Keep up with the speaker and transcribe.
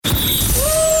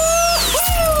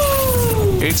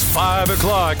It's 5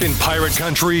 o'clock in Pirate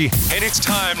Country, and it's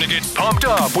time to get pumped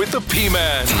up with the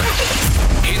P-Man.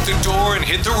 Hit the door and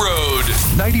hit the road.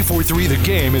 94.3 The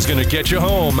Game is going to get you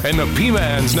home, and the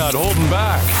P-Man's not holding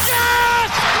back.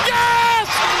 Yes! Yes!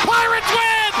 Pirates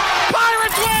win!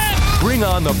 Pirates win! Bring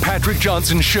on the Patrick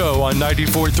Johnson Show on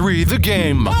 94.3 The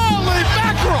Game. Holy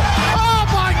mackerel! Oh,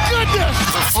 my goodness!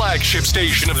 The flagship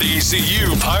station of the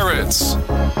ECU Pirates.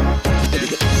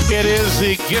 It is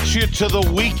the Get You to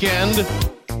the Weekend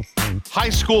high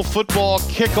school football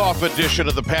kickoff edition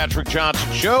of the Patrick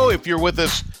Johnson Show. If you're with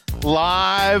us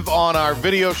live on our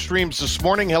video streams this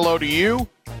morning, hello to you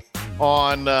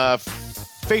on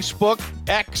Facebook,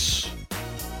 X,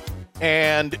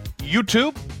 and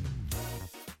YouTube.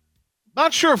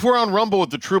 Not sure if we're on Rumble with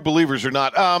the True Believers or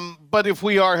not, but if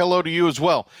we are, hello to you as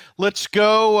well. Let's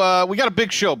go. We got a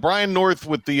big show. Brian North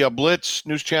with the Blitz,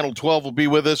 News Channel 12 will be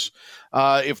with us.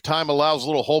 If time allows, a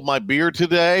little hold my beer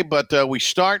today, but we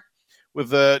start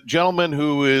with a gentleman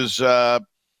who is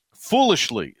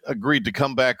foolishly agreed to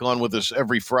come back on with us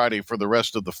every Friday for the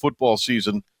rest of the football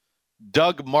season,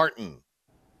 Doug Martin.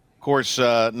 Of course,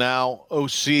 now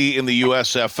OC in the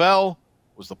USFL,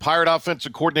 was the Pirate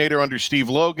offensive coordinator under Steve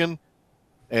Logan,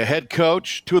 a head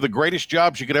coach, two of the greatest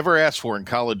jobs you could ever ask for in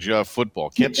college football,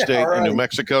 Kent State and New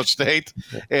Mexico State.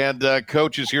 And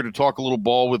Coach is here to talk a little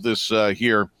ball with us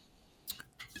here.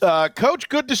 Coach,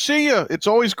 good to see you. It's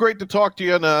always great to talk to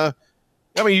you. And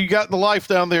I mean, you got the life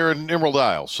down there in Emerald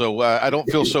Isle, so I don't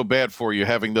feel so bad for you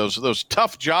having those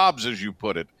tough jobs, as you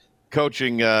put it,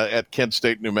 coaching at Kent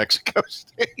State, New Mexico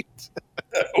State.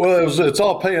 Well, it's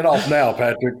all paying off now,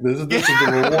 Patrick. This is the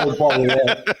reward part of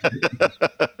that.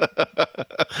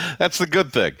 That's the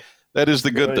good thing. That is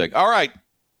the good thing. All right.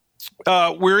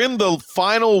 We're in the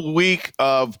final week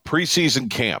of preseason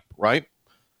camp, right?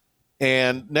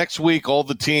 And next week, all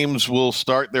the teams will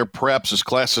start their preps as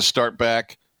classes start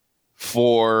back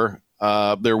for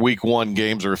their week one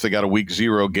games, or if they got a week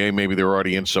zero game, maybe they're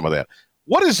already in some of that.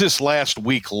 What is this last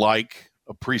week like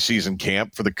of preseason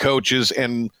camp for the coaches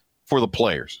and for the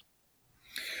players?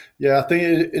 Yeah, I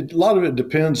think a lot of it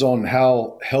depends on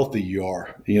how healthy you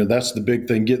are. That's the big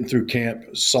thing, getting through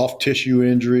camp, soft tissue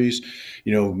injuries,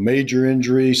 major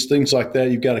injuries, things like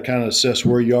that. You've got to kind of assess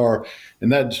where you are,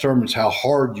 and that determines how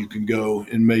hard you can go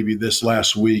in maybe this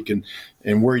last week and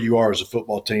where you are as a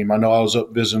football team. I know I was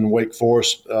up visiting Wake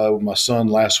Forest with my son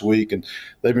last week, and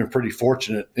they've been pretty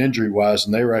fortunate injury-wise,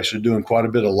 and they were actually doing quite a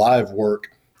bit of live work,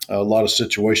 a lot of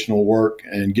situational work,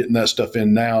 and getting that stuff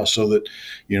in now so that,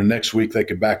 next week they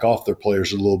could back off their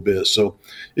players a little bit. So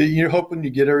you're hoping you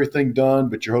get everything done,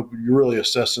 but you're really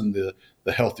assessing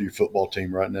the health of your football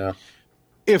team right now.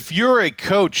 If you're a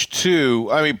coach too,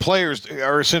 I mean, players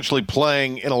are essentially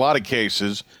playing in a lot of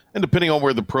cases, and depending on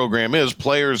where the program is,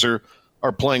 players are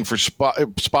playing for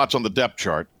spots on the depth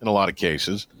chart in a lot of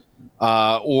cases.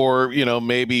 Or,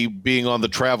 maybe being on the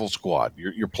travel squad.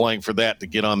 You're playing for that to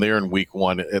get on there in week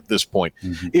one at this point.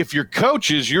 Mm-hmm. If you're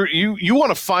coaches, you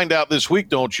want to find out this week,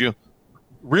 don't you,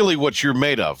 really what you're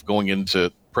made of going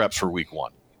into preps for week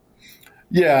one?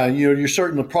 Yeah, you're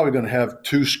certainly probably going to have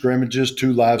two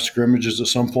live scrimmages at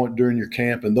some point during your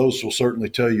camp, and those will certainly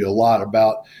tell you a lot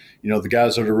about, the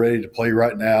guys that are ready to play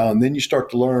right now. And then you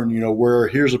start to learn, where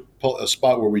here's a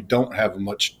spot where we don't have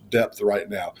much depth right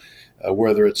now.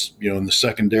 Whether it's, in the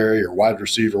secondary or wide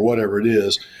receiver, whatever it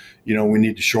is, we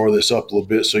need to shore this up a little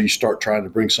bit. So you start trying to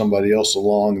bring somebody else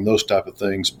along and those type of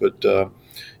things. But,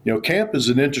 camp is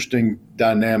an interesting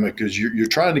dynamic because you're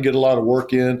trying to get a lot of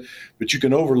work in, but you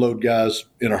can overload guys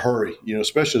in a hurry,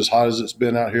 especially as hot as it's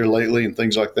been out here lately and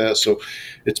things like that. So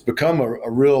it's become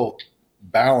a real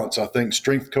balance. I think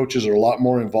strength coaches are a lot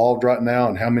more involved right now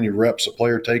in how many reps a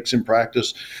player takes in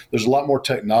practice. There's a lot more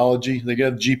technology. They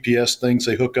got GPS things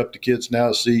they hook up to kids now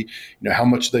to see, how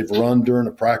much they've run during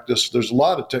a practice. There's a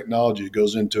lot of technology that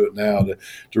goes into it now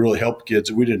to really help kids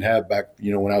that we didn't have back,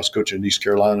 when I was coaching in East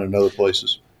Carolina and other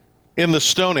places. In the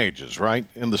Stone Ages, right?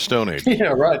 In the Stone Ages. Yeah,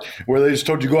 right. Where they just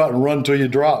told you go out and run until you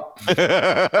drop.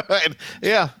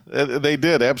 Yeah, they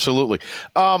did. Absolutely.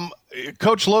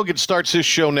 Coach Logan starts his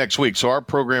show next week, so our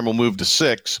program will move to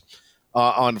 6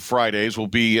 on Fridays. We'll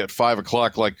be at 5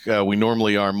 o'clock like we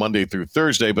normally are Monday through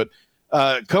Thursday. But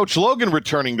Coach Logan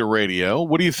returning to radio,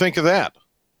 what do you think of that?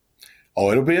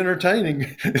 Oh, it'll be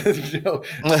entertaining.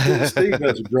 Steve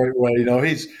has a great way.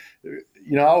 He's –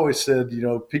 I always said,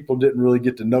 people didn't really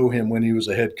get to know him when he was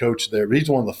a head coach there, but he's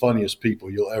one of the funniest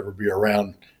people you'll ever be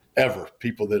around ever.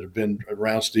 People that have been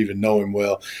around Steve and know him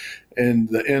well. And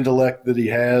the intellect that he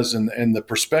has and the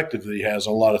perspective that he has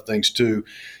on a lot of things too.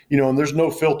 And there's no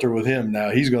filter with him now.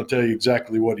 He's going to tell you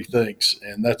exactly what he thinks.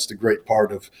 And that's the great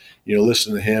part of,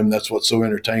 listening to him. That's what's so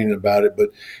entertaining about it. But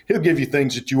he'll give you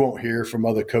things that you won't hear from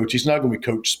other coaches. He's not going to be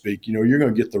coach speak. You're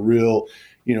going to get the real,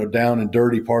 down and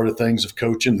dirty part of things of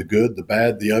coaching, the good, the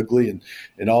bad, the ugly,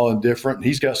 and all indifferent. And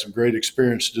he's got some great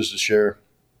experience just to share.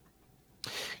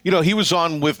 He was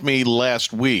on with me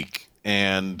last week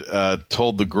and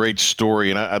told the great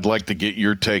story, and I'd like to get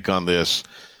your take on this.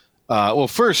 Well,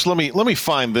 first, let me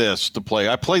find this to play.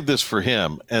 I played this for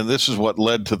him, and this is what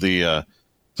led to the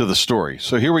story.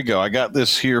 So here we go. I got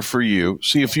this here for you.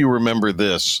 See if you remember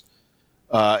this,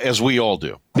 as we all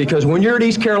do. Because when you're at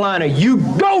East Carolina, you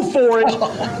go for it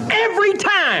every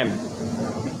time.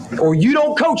 Or you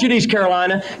don't coach at East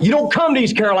Carolina. You don't come to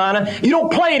East Carolina. You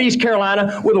don't play at East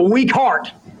Carolina with a weak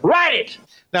heart. Write it.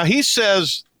 Now, he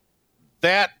says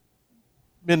that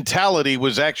mentality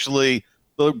was actually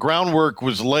the groundwork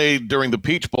was laid during the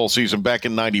Peach Bowl season back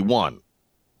in 91.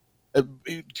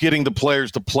 Getting the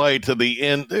players to play to the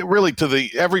end, really to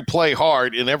the every play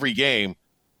hard in every game,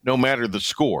 no matter the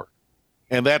score.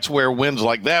 And that's where wins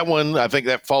like that one, I think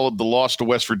that followed the loss to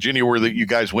West Virginia where you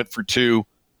guys went for 2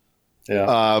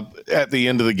 at the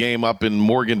end of the game up in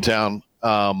Morgantown.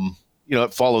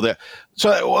 It followed that.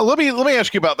 So let me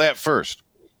ask you about that first.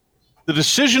 The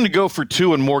decision to go for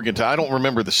 2 in Morgantown, I don't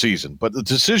remember the season, but the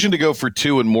decision to go for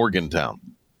 2 in Morgantown.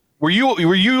 Were you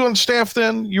on staff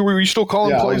then? Were you still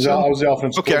calling plays? I was the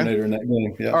offensive coordinator in that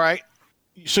game. Yeah. All right.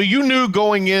 So you knew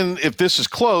going in, if this is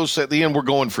close, at the end we're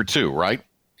going for 2, right?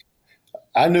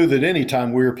 I knew that any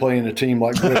time we were playing a team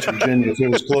like West Virginia, if it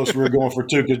was close, we were going for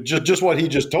 2. Because just what he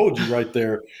just told you right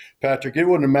there, Patrick, it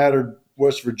wouldn't have mattered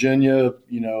West Virginia,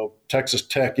 Texas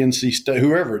Tech, NC State,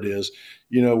 whoever it is.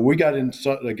 We got in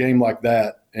a game like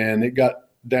that, and it got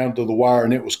down to the wire,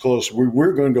 and it was close. We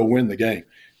were going to go win the game.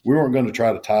 We weren't going to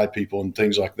try to tie people and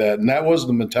things like that. And that was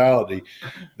the mentality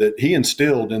that he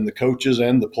instilled in the coaches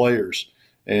and the players.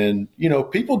 And,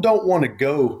 people don't want to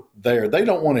go there. They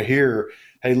don't want to hear,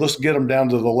 hey, let's get them down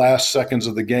to the last seconds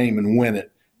of the game and win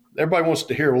it. Everybody wants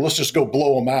to hear, well, let's just go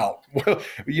blow them out.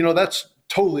 Well, that's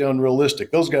totally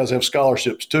unrealistic. Those guys have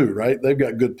scholarships too, right? They've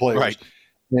got good players. Right.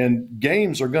 And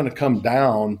games are going to come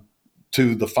down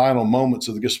to the final moments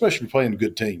of the game, especially if you're playing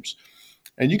good teams.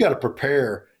 And you got to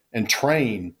prepare and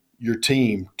train your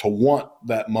team to want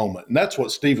that moment. And that's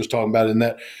what Steve was talking about in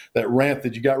that rant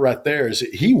that you got right there is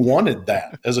he wanted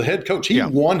that. As a head coach, he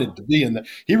wanted to be in that.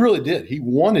 He really did. He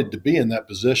wanted to be in that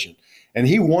position. And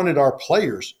he wanted our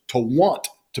players to want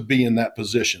to be in that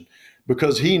position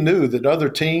because he knew that other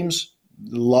teams,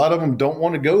 a lot of them don't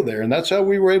want to go there. And that's how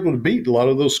we were able to beat a lot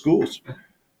of those schools.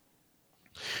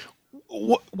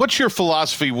 What's your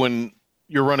philosophy when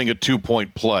you're running a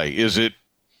 2-point play? Does it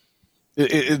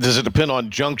depend on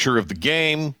juncture of the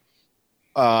game?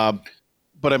 But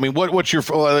I mean, what is your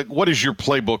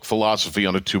playbook philosophy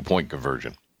on a 2-point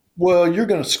conversion? Well, you're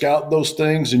going to scout those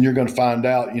things and you're going to find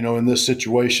out, in this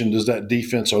situation, does that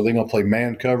defense, are they going to play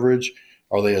man coverage?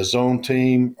 Are they a zone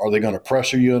team? Are they going to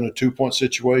pressure you in a 2-point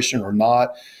situation or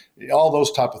not? All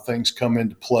those type of things come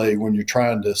into play when you're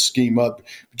trying to scheme up.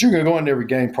 But you're going to go into every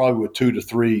game probably with 2 to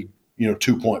 3,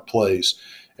 2-point plays.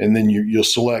 And then you'll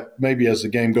select, maybe as the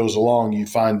game goes along, you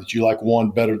find that you like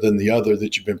one better than the other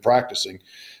that you've been practicing.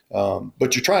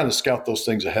 But you're trying to scout those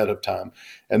things ahead of time.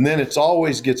 And then it's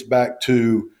always gets back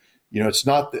to, it's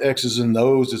not the X's and the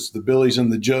O's, it's the Billies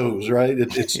and the Joes, right?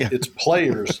 It's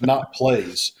players, not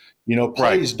plays.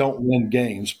 Plays don't win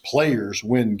games. Players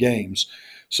win games.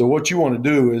 So what you want to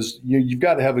do is you've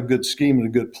got to have a good scheme and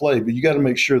a good play, but you got to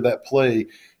make sure that play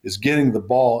is getting the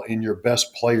ball in your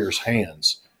best player's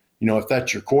hands. If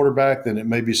that's your quarterback, then it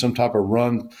may be some type of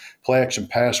run, play action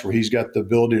pass where he's got the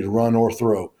ability to run or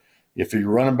throw. If your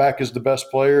running back is the best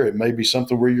player, it may be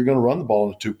something where you're going to run the ball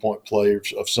in a 2-point play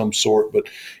of some sort. But,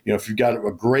 if you've got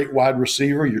a great wide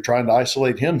receiver, you're trying to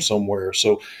isolate him somewhere.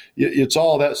 So it's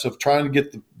all that stuff, trying to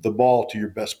get the ball to your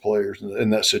best players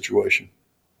in that situation.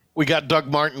 We got Doug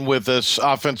Martin with us,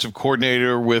 offensive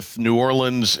coordinator with New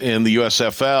Orleans in the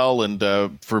USFL,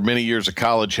 and for many years a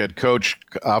college head coach,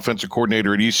 offensive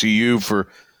coordinator at ECU for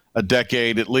a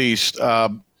decade at least.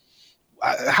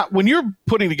 When you're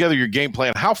putting together your game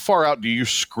plan, how far out do you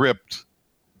script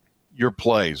your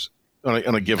plays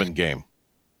on a given game?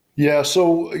 Yeah,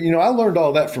 so, I learned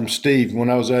all that from Steve when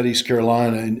I was at East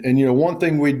Carolina. And one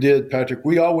thing we did, Patrick,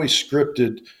 we always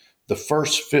scripted the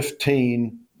first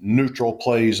 15 neutral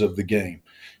plays of the game.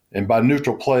 And by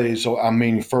neutral plays, I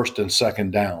mean first and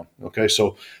second down. Okay,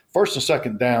 so first and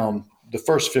second down, the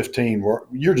first 15,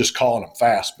 you're just calling them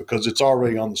fast because it's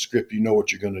already on the script. You know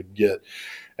what you're going to get.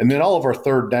 And then all of our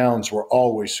third downs were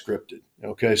always scripted.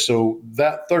 Okay, so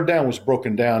that third down was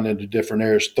broken down into different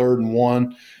areas: 3rd and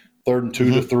 1, 3rd and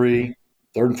 2 to 3,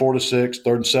 3rd and 4 to 6,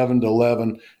 3rd and 7 to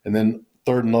 11, and then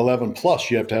 3rd and 11 plus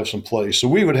you have to have some plays. So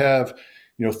we would have,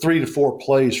 3 to 4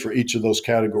 plays for each of those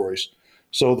categories.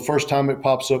 So the first time it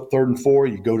pops up 3rd and 4,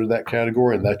 you go to that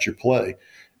category and that's your play.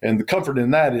 And the comfort in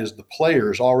that is the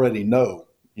players already know,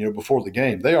 before the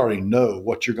game, they already know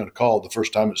what you're going to call the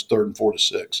first time it's 3rd and 4 to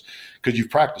 6 because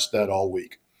you've practiced that all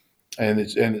week. And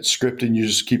it's scripted and you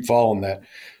just keep following that.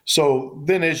 So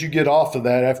then as you get off of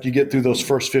that, after you get through those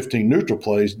first 15 neutral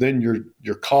plays, then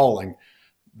you're calling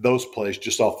those plays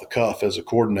just off the cuff as a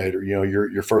coordinator,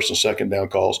 your first and second down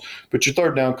calls. But your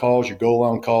third down calls, your goal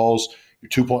line calls, your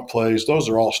 2-point plays, those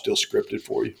are all still scripted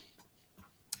for you.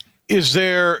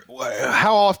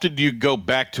 How often do you go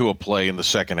back to a play in the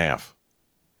second half?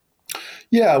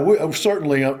 Yeah,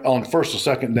 certainly on first and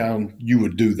second down, you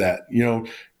would do that.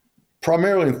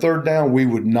 Primarily in third down, we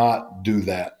would not do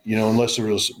that, unless there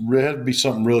had to be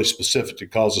something really specific to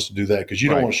cause us to do that because you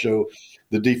don't want to show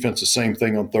the defense the same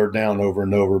thing on third down over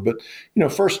and over. But,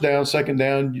 first down, second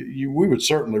down, we would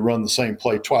certainly run the same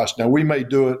play twice. Now, we may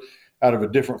do it out of a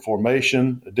different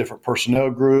formation, a different personnel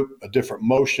group, a different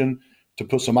motion to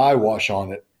put some eyewash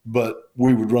on it, but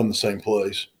we would run the same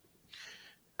plays.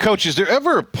 Coach, is there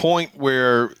ever a point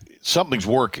where something's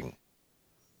working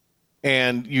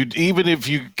and even if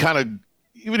you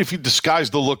disguise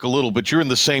the look a little bit, you're in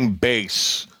the same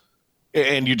base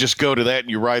and you just go to that and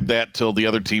you ride that till the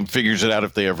other team figures it out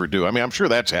if they ever do? I mean, I'm sure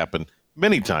that's happened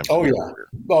many times. Oh,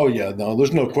 yeah. No,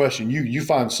 there's no question. You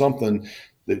find something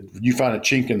that you find a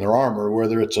chink in their armor,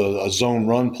 whether it's a zone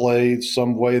run play,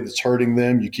 some way that's hurting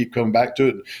them, you keep coming back to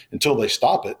it until they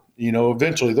stop it.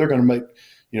 Eventually they're going to make,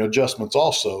 adjustments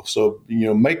also. So,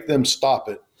 make them stop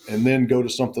it and then go to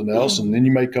something else, and then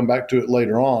you may come back to it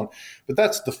later on. But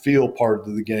that's the feel part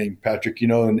of the game, Patrick,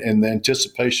 and the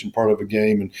anticipation part of a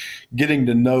game and getting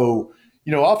to know,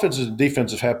 offenses and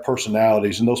defensive have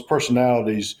personalities, and those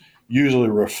personalities usually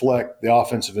reflect the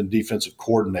offensive and defensive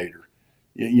coordinator.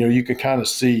 You can kind of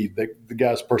see the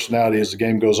guy's personality as the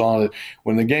game goes on.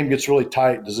 When the game gets really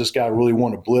tight, does this guy really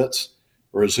want to blitz,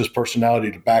 or is his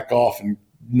personality to back off and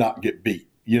not get beat?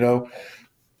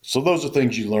 So those are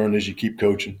things you learn as you keep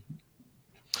coaching.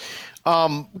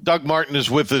 Doug Martin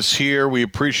is with us here. We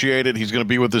appreciate it. He's going to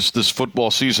be with us this football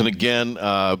season again.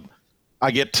 I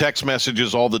get text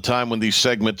messages all the time when these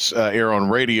segments air on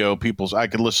radio. I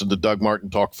can listen to Doug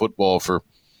Martin talk football for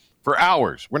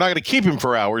hours. We're not going to keep him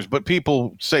for hours, but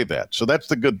people say that. So that's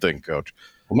the good thing, Coach.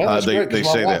 Well, man, that's great, they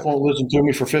say my wife won't listen to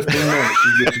me for 15 minutes.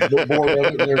 She gets a bit bored of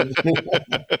it and everything.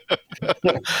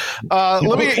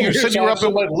 You said you were up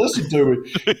somebody to listen to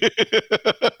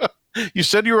me. You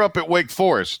said you were up at Wake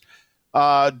Forest.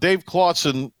 Dave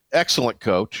Clawson, excellent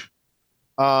coach.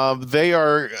 They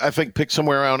are, I think, picked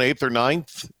somewhere around 8th or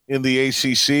 9th in the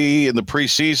ACC in the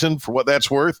preseason, for what that's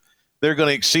worth. They're going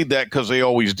to exceed that because they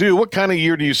always do. What kind of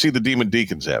year do you see the Demon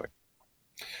Deacons having?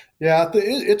 Yeah,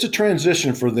 it's a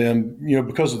transition for them,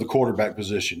 because of the quarterback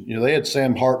position. They had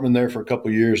Sam Hartman there for a couple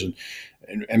of years,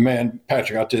 and man,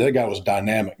 Patrick, I'll tell you, that guy was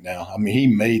dynamic now. I mean, he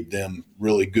made them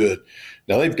really good.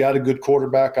 Now, they've got a good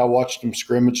quarterback. I watched them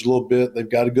scrimmage a little bit. They've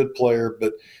got a good player,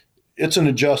 but it's an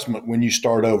adjustment when you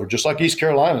start over, just like East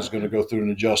Carolina is going to go through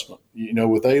an adjustment,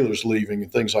 with Ehlers leaving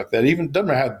and things like that. Even doesn't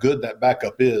matter how good that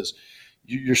backup is,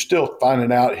 you're still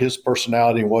finding out his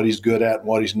personality and what he's good at and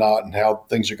what he's not and how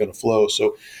things are going to flow.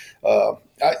 So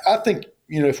I think,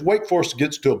 if Wake Forest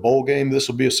gets to a bowl game, this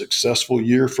will be a successful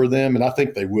year for them, and I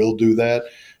think they will do that.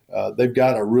 They've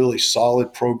got a really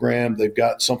solid program. They've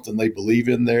got something they believe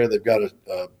in there. They've got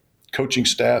a coaching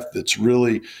staff that's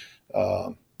really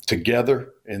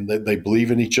together, and they believe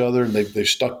in each other, and they've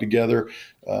stuck together.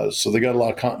 So they got a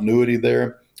lot of continuity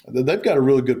there. They've got a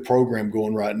really good program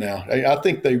going right now. I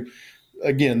think they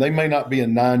may not be a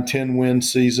 9-10 win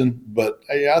season, but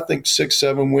I think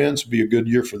 6-7 wins would be a good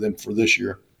year for them for this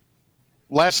year.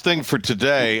 Last thing for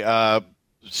today,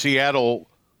 Seattle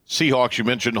Seahawks, you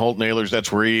mentioned Holton Ahlers. That's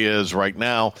where he is right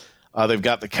now. They've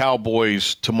got the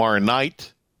Cowboys tomorrow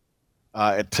night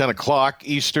at 10 o'clock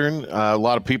Eastern. A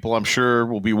lot of people, I'm sure,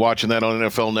 will be watching that on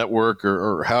NFL Network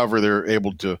or however they're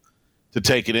able to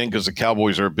take it in because the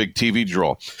Cowboys are a big TV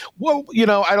draw. Well,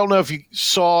 I don't know if you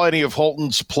saw any of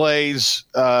Holton's plays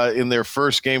in their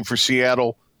first game for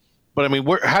Seattle, but I mean,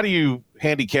 how do you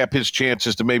handicap his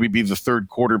chances to maybe be the third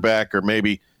quarterback or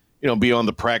maybe, be on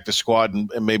the practice squad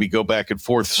and maybe go back and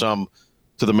forth some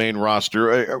to the main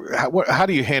roster? How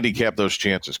do you handicap those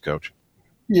chances, Coach?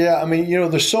 Yeah, I mean,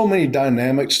 there's so many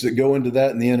dynamics that go into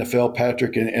that in the NFL,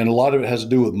 Patrick, and a lot of it has to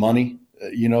do with money.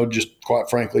 Just quite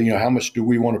frankly, how much do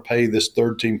we want to pay this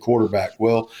third-team quarterback?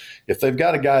 Well, if they've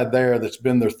got a guy there that's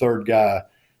been their third guy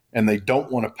and they don't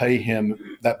want to pay him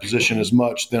that position as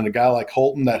much, then a guy like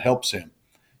Holton, that helps him,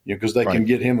 because they can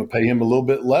get him and pay him a little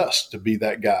bit less to be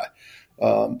that guy.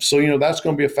 So that's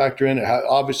going to be a factor in it.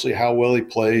 Obviously, how well he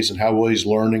plays and how well he's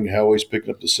learning, how well he's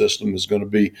picking up the system is going to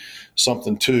be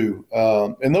something too.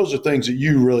 And those are things that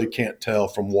you really can't tell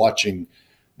from watching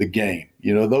the game.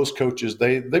 Those coaches,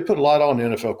 they put a lot on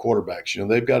NFL quarterbacks.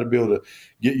 They've got to be able to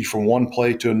get you from one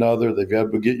play to another. They've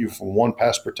got to get you from one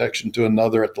pass protection to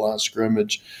another at the line of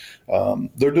scrimmage.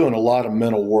 They're doing a lot of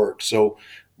mental work. So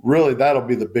really that'll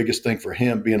be the biggest thing for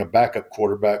him being a backup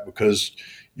quarterback, because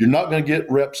you're not going to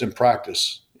get reps in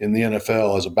practice in the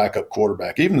NFL as a backup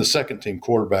quarterback. Even the second-team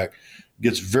quarterback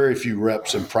gets very few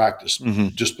reps in practice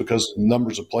just because of the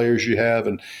numbers of players you have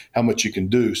and how much you can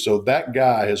do. So that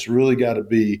guy has really got to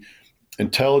be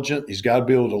intelligent. He's got to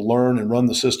be able to learn and run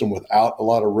the system without a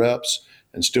lot of reps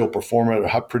and still perform at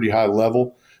a pretty high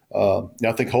level.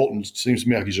 I think Holton seems to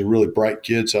me like he's a really bright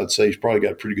kid, so I'd say he's probably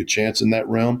got a pretty good chance in that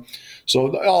realm.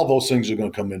 So all those things are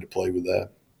going to come into play with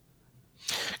that.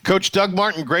 Coach Doug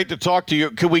Martin, great to talk to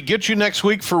you. Can we get you next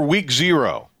week for week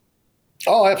 0?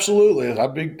 Oh, absolutely.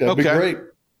 That'd be great.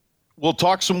 We'll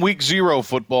talk some week 0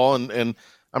 football and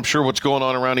I'm sure what's going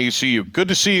on around ECU. Good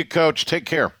to see you, Coach. Take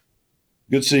care.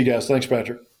 Good to see you guys. Thanks,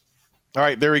 Patrick. All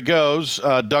right, there he goes.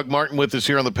 Doug Martin with us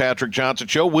here on the Patrick Johnson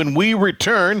Show. When we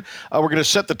return, we're going to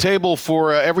set the table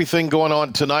for everything going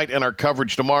on tonight and our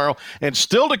coverage tomorrow. And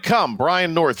still to come,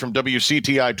 Brian North from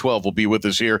WCTI 12 will be with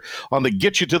us here on the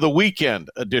Get You to the Weekend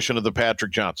edition of the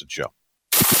Patrick Johnson Show.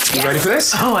 You ready for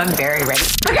this? Oh, I'm very ready.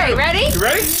 Okay, ready? You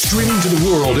ready? Streaming to the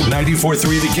world at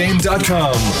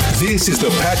 943thegame.com. This is the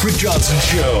Patrick Johnson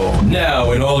Show.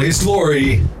 Now in all his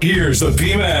glory, here's the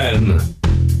P-Man.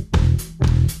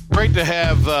 Great to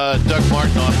have Doug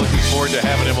Martin on. Looking forward to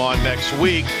having him on next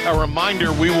week. A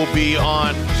reminder, we will be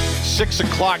on 6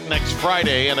 o'clock next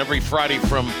Friday and every Friday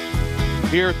from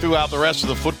here throughout the rest of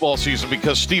the football season,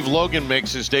 because Steve Logan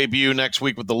makes his debut next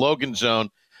week with the Logan Zone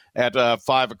at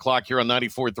 5 o'clock here on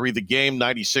 94.3 The Game,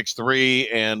 96.3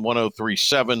 and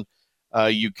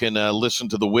 103.7. You can listen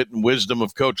to the wit and wisdom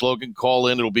of Coach Logan. Call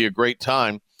in. It'll be a great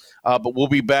time. But we'll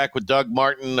be back with Doug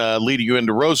Martin leading you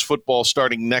into Rose football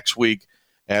starting next week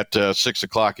at 6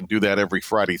 o'clock, and do that every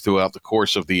Friday throughout the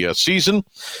course of the season.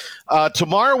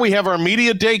 Tomorrow we have our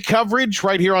Media Day coverage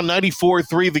right here on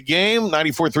 94.3 The Game,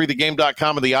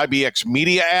 94.3thegame.com, and the IBX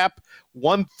Media app.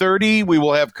 1:30, we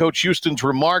will have Coach Houston's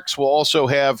remarks. We'll also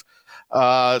have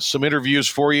some interviews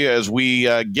for you as we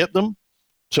get them.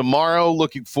 Tomorrow,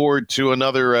 looking forward to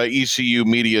another ECU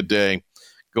Media Day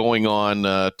going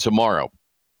on tomorrow.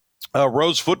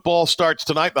 Rose football starts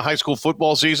tonight, the high school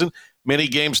football season. Many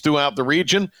games throughout the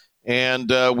region,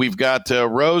 and we've got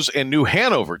Rose and New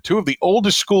Hanover, two of the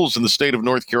oldest schools in the state of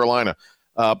North Carolina,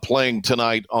 playing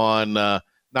tonight on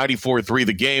 94.3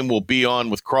 The Game. Will be on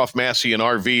with Croft Massey and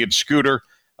RV and Scooter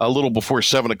a little before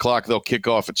 7 o'clock. They'll kick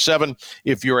off at 7.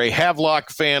 If you're a Havelock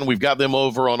fan, we've got them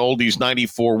over on Oldies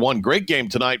 94.1. Great game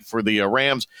tonight for the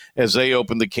Rams as they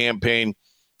open the campaign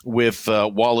with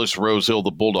Wallace Rose Hill, the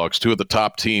Bulldogs, two of the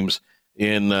top teams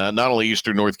in not only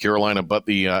Eastern North Carolina, but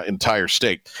the entire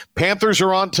state. Panthers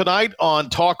are on tonight on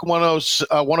Talk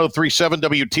 103.7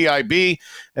 WTIB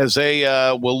as they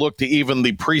will look to even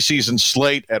the preseason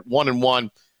slate at 1-1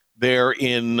 there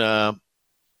in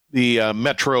the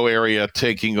metro area,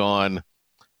 taking on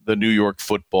the New York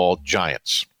Football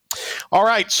Giants. All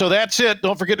right, so that's it.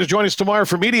 Don't forget to join us tomorrow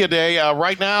for Media Day.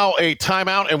 Right now, a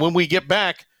timeout, and when we get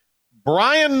back,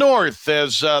 Brian North,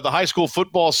 as the high school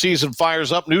football season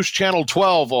fires up. News Channel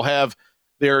 12 will have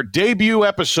their debut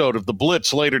episode of The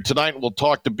Blitz later tonight. We'll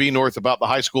talk to B. North about the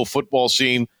high school football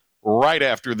scene right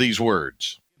after these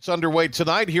words. It's underway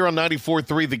tonight here on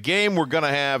 94.3 The Game. We're going to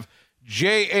have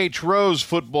J.H. Rose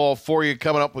football for you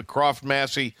coming up with Croft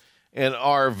Massey and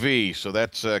RV. So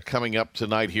that's coming up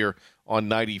tonight here on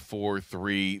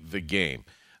 94.3 The Game.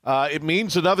 It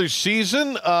means another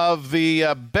season of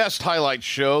the best highlight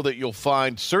show that you'll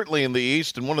find certainly in the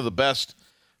East, and one of the best,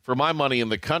 for my money, in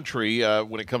the country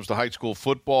when it comes to high school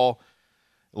football.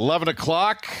 11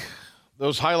 o'clock,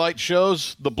 those highlight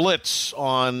shows, The Blitz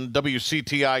on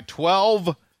WCTI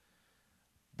 12.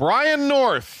 Brian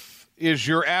North is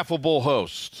your affable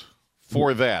host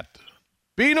for that.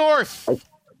 B. North.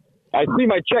 I see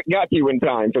my check got to you in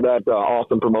time for that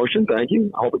awesome promotion. Thank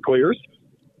you. I hope it clears.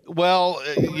 Well,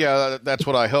 yeah, that's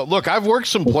what I hope. Look, I've worked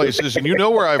some places, and you know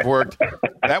where I've worked.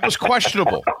 That was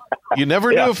questionable. You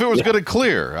never knew if it was going to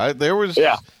clear. There was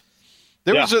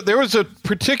There was a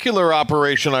particular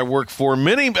operation I worked for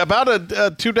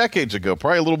about 2 decades ago,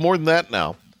 probably a little more than that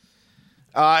now.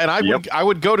 And I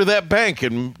would go to that bank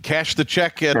and cash the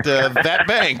check at that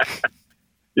bank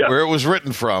where it was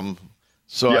written from,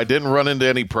 so I didn't run into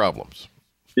any problems.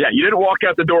 Yeah, you didn't walk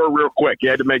out the door real quick. You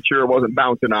had to make sure it wasn't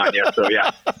bouncing on you. So,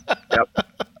 yeah. Yep.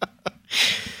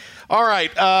 All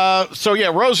right.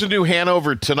 Rose and New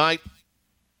Hanover tonight.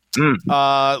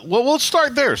 Well, we'll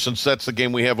start there since that's the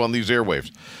game we have on these airwaves.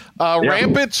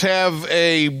 Rampants have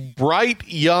a bright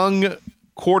young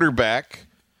quarterback.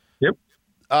 Yep.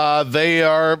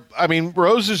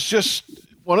 Rose is just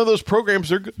one of those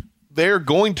programs. They're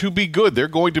going to be good. They're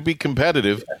going to be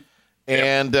competitive.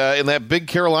 And in that Big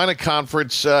Carolina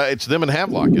Conference, it's them and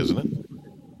Havelock, isn't it?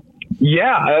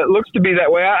 Yeah, it looks to be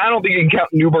that way. I don't think you can count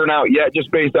New Bern out yet just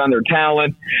based on their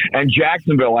talent. And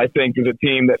Jacksonville, I think, is a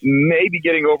team that may be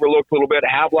getting overlooked a little bit.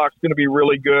 Havelock's going to be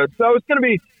really good. So it's going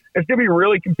to be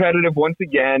really competitive once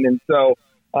again. And so,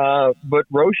 but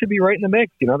Rose should be right in the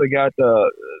mix. You know, they got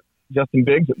Justin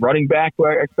Biggs at running back, who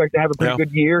I expect to have a pretty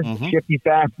good year. He's a shifty,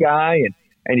 fast guy.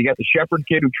 And you got the Shepherd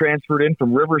kid who transferred in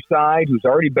from Riverside, who's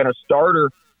already been a starter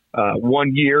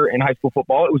 1 year in high school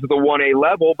football. It was at the 1A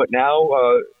level, but now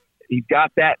he's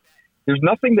got that. There's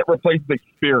nothing that replaces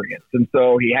experience. And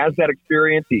so he has that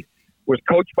experience. He was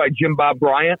coached by Jim Bob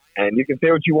Bryant, and you can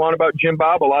say what you want about Jim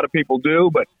Bob. A lot of people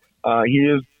do, but he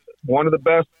is one of the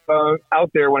best out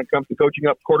there when it comes to coaching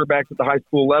up quarterbacks at the high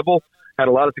school level. Had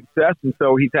a lot of success, and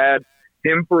so he's had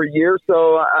him for a year.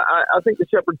 So I think the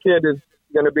Shepherd kid is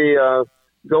going to be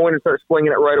go in and start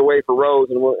slinging it right away for Rose,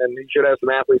 and he should have some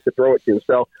athletes to throw it to.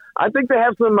 So I think they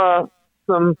have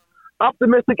some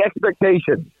optimistic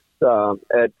expectations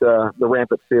at the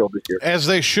Rampant Field this year. As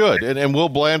they should. And Will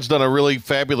Bland's done a really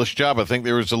fabulous job. I think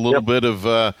there was a little bit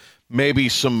of maybe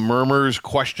some murmurs,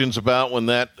 questions about when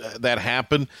that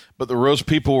happened, but the Rose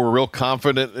people were real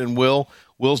confident in Will.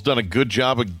 Will's done a good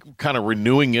job of kind of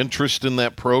renewing interest in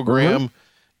that program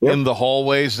in the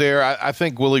hallways there. I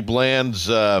think Willie Bland's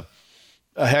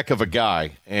a heck of a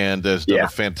guy and has done a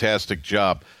fantastic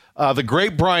job. The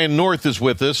great Brian North is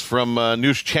with us from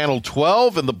News Channel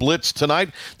 12 and the Blitz tonight.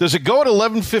 Does it go at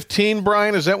 11:15,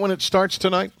 Brian? Is that when it starts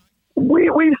tonight?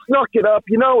 We snuck it up.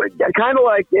 You know, kind of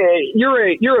like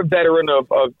you're a veteran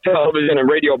of television and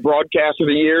radio broadcast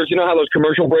over the years. You know how those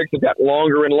commercial breaks have got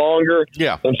longer and longer?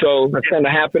 Yeah. And so that's kind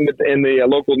of happened in the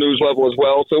local news level as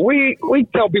well. So we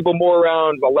tell people more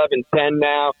around 11:10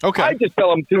 now. Okay. I just tell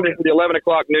them tune in for the 11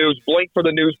 o'clock news, blink for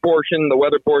the news portion, the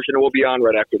weather portion, and we'll be on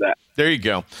right after that. There you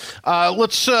go.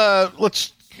 Let's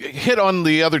hit on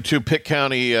the other two Pitt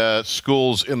County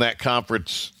schools in that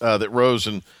conference that Rose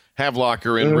and Havelock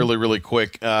are in really, really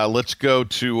quick. Let's go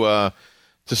to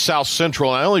South Central.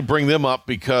 I only bring them up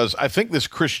because I think this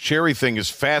Chris Cherry thing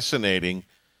is fascinating.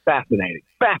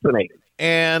 Fascinating.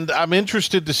 And I'm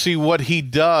interested to see what he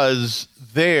does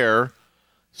there.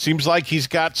 Seems like he's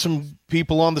got some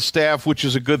people on the staff, which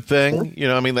is a good thing. You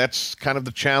know, I mean, that's kind of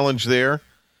the challenge there.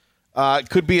 It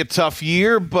could be a tough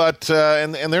year, but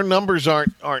and their numbers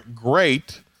aren't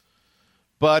great.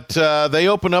 But they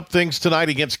open up things tonight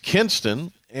against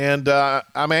Kinston. And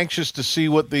I'm anxious to see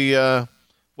what the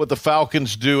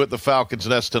Falcons do at the Falcons'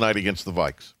 Nest tonight against the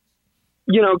Vikes.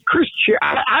 You know, Chris Cherry,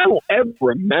 I don't ever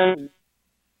remember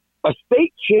a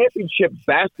state championship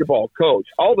basketball coach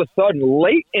all of a sudden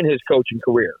late in his coaching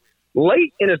career, all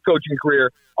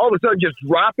of a sudden just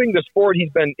dropping the sport he's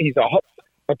a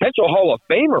potential Hall of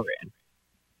Famer in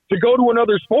to go to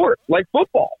another sport like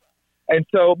football. And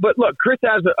so, but look, Chris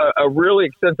has a really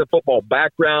extensive football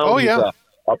background. Oh, yeah.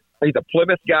 He's a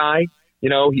Plymouth guy. You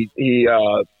know, he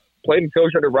played and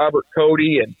coached under Robert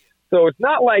Cody. And so it's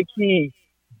not like he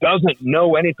doesn't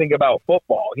know anything about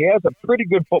football. He has a pretty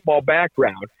good football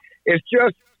background. It's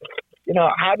just, you know,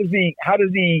 how does he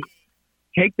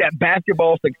take that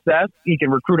basketball success? He can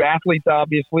recruit athletes,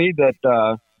 obviously,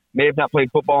 that may have not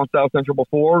played football in South Central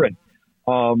before. And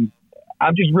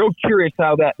I'm just real curious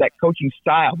how that coaching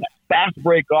style, that fast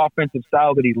break offensive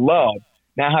style that he loved,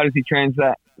 now how does he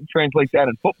translate that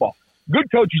in football? Good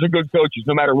coaches are good coaches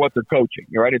no matter what they're coaching,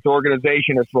 right? It's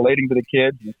organization, it's relating to the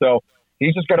kids. And so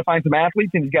he's just got to find some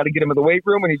athletes, and he's got to get them in the weight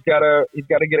room, and he's got to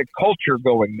get a culture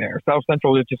going there. South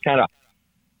Central is just kind of,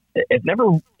 it's never,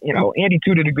 you know, Andy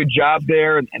Tu did a good job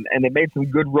there, and they made some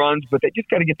good runs, but they just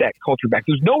got to get that culture back.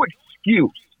 There's no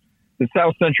excuse that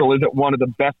South Central isn't one of the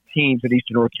best teams in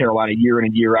Eastern North Carolina year in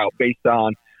and year out based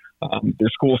on their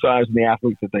school size and the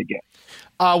athletes that they get.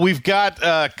 We've got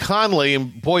Conley,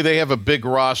 and boy, they have a big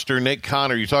roster. Nate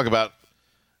Connor, you talk about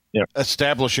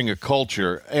establishing a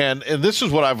culture. And this is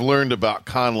what I've learned about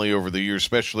Conley over the years,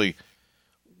 especially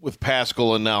with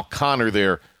Pascal and now Connor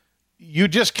there. you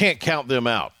just can't count them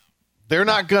out. They're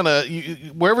not gonna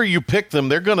wherever you pick them,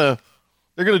 they're gonna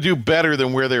do better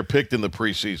than where they're picked in the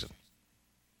preseason.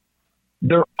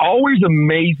 They're always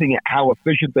amazing at how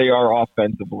efficient they are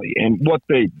offensively and what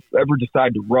they ever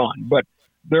decide to run. But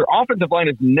their offensive line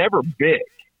is never big.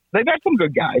 They've had some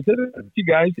good guys. They've had a few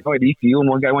guys at ECU, and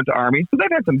one guy went to Army. So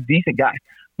they've had some decent guys.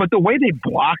 But the way they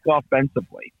block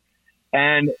offensively,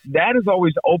 and that has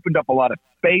always opened up a lot of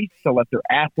space to let their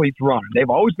athletes run. They've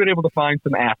always been able to find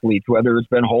some athletes, whether it's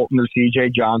been Holton or C.J.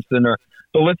 Johnson, or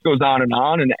the list goes on.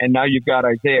 And now you've got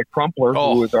Isaiah Crumpler,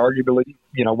 who is arguably,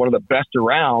 one of the best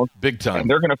around. Big time. And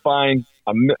they're going to find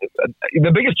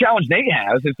the biggest challenge Nate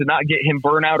has is to not get him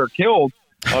burned out or killed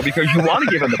because you want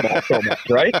to give him the ball so much,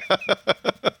 right?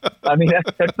 I mean,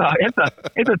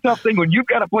 it's a tough thing when you've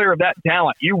got a player of that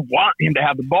talent. You want him to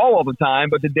have the ball all the time,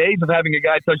 but the days of having a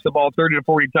guy touch the ball 30 to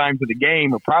 40 times in the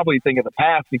game are probably a thing of the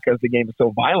past because the game is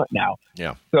so violent now.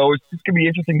 Yeah. So it's just going to be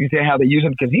interesting to see how they use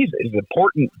him because he's as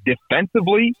important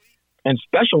defensively and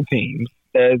special teams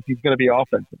as he's going to be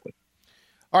offensively.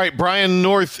 All right, Brian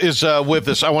North is with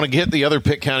us. I want to get the other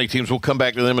Pitt County teams. We'll come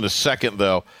back to them in a second,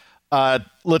 though.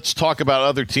 Let's talk about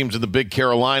other teams in the Big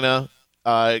Carolina.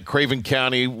 Craven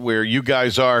County, where you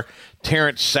guys are.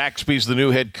 Terrence Saxby's the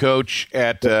new head coach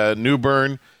at New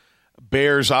Bern.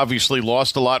 Bears obviously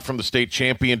lost a lot from the state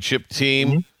championship team.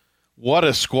 Mm-hmm. What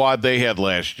a squad they had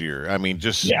last year. I mean,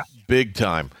 just big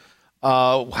time.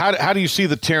 How do you see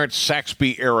the Terrence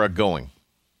Saxby era going?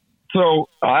 So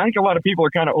I think a lot of people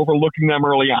are kind of overlooking them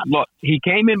early on. Look, he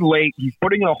came in late. He's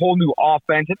putting in a whole new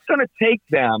offense. It's going to take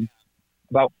them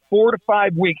about 4 to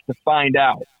 5 weeks to find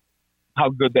out how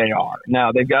good they are.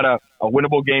 Now, they've got a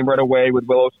winnable game right away with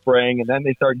Willow Spring, and then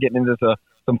they start getting into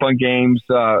some fun games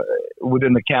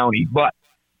within the county. But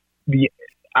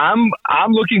I'm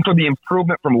looking for the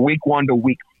improvement from week 1 to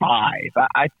week 5.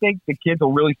 I think the kids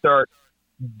will really start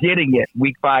getting it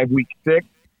week 5, week 6.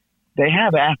 They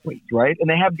have athletes, right? And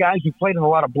they have guys who played in a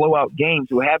lot of blowout games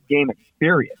who have game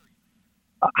experience.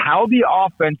 How the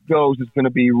offense goes is going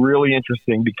to be really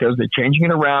interesting because they're changing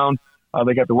it around.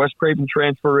 They got the West Craven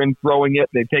transfer in throwing it.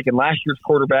 They've taken last year's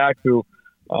quarterback who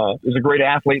is a great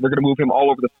athlete. They're going to move him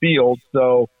all over the field.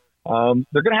 So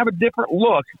they're going to have a different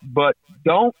look, but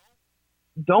don't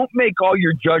make all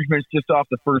your judgments just off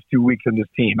the first 2 weeks in this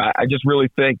team. I just really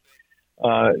think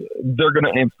they're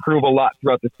going to improve a lot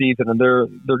throughout the season, and they're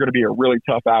going to be a really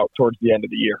tough out towards the end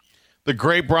of the year. The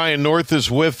great Brian North is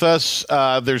with us.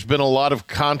 There's been a lot of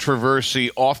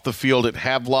controversy off the field at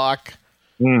Havelock.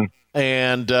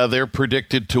 And they're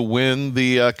predicted to win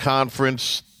the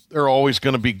conference. They're always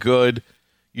going to be good.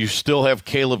 You still have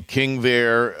Caleb King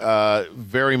there,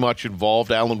 very much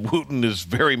involved. Alan Wooten is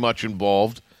very much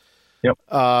involved.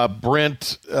 Yep.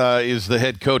 Brent is the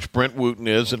head coach. Brent Wooten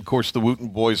is. And, of course, the Wooten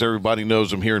boys, everybody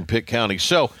knows them here in Pitt County.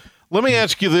 So let me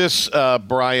ask you this,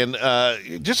 Brian.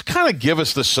 Just kind of give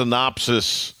us the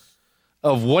synopsis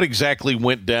of what exactly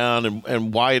went down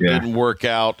and why it didn't work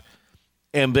out.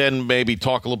 And then maybe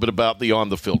talk a little bit about the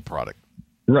on-the-field product.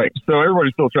 Right. So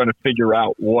everybody's still trying to figure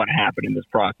out what happened in this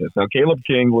process. Now, Caleb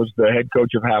King was the head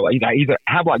coach of Havelock. He's a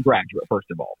Havelock graduate, first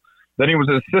of all. Then he was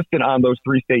an assistant on those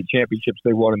 3 state championships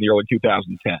they won in the early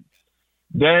 2010s.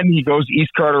 Then he goes to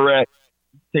East Carteret,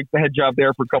 takes the head job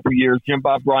there for a couple of years. Jim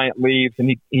Bob Bryant leaves,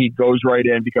 and he goes right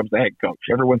in and becomes the head coach.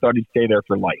 Everyone thought he'd stay there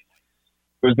for life.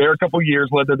 Was there a couple of years,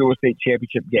 led them to a state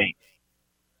championship game.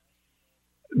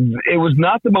 It was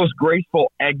not the most graceful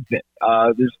exit.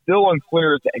 There's still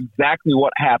unclear as to exactly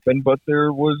what happened, but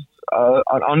there was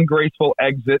an ungraceful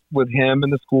exit with him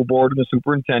and the school board and the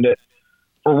superintendent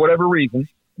for whatever reason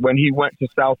when he went to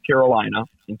South Carolina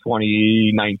in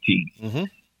 2019.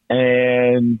 Mm-hmm.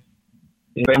 And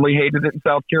his family hated it in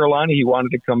South Carolina. He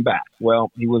wanted to come back.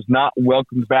 Well, he was not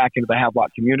welcomed back into the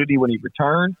Havelock community when he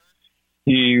returned.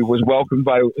 He was welcomed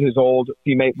by his old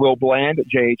teammate Will Bland at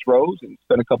J.H. Rose and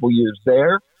spent a couple years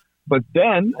there. But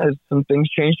then, as some things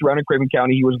changed around in Craven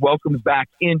County, he was welcomed back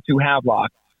into Havelock,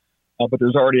 but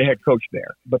there's already a head coach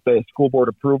there. But the school board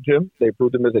approved him. They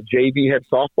approved him as a JV head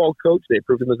softball coach. They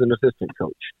approved him as an assistant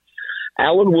coach.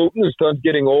 Alan Wooten, his son's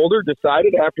getting older,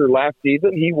 decided after last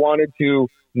season he wanted to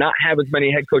not have as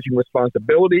many head coaching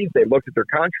responsibilities. They looked at their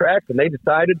contracts, and they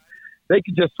decided they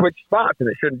could just switch spots, and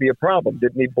it shouldn't be a problem.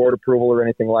 Didn't need board approval or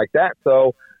anything like that.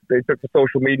 So they took to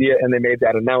social media, and they made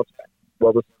that announcement.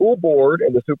 Well, the school board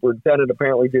and the superintendent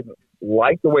apparently didn't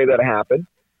like the way that happened.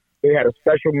 They had a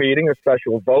special meeting, a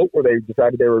special vote, where they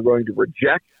decided they were going to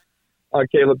reject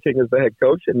Caleb King as the head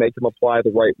coach and make him apply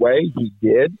the right way. He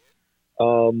did.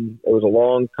 It was a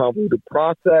long, convoluted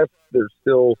process. There's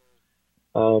still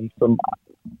some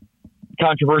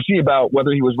controversy about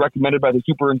whether he was recommended by the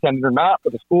superintendent or not,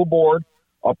 but the school board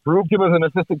approved him as an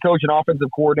assistant coach and offensive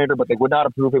coordinator, but they would not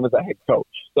approve him as a head coach.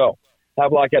 So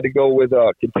Havelock had to go with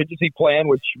a contingency plan,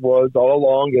 which was all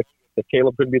along if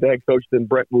Caleb couldn't be the head coach, then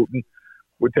Brent Wooten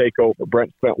would take over.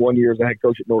 Brent spent 1 year as a head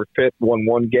coach at North Pitt, won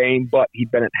 1 game, but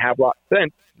he'd been at Havelock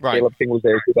since. Right. Caleb King was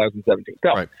there in 2017.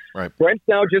 So right. Brent's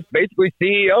now just basically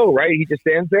CEO, right? He just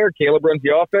stands there. Caleb runs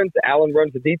the offense. Alan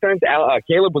runs the defense.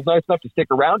 Caleb was nice enough to stick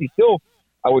around. He's still,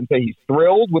 I wouldn't say he's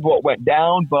thrilled with what went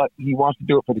down, but he wants to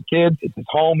do it for the kids. It's his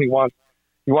home. He wants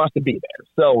to be there.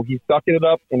 So he's sucking it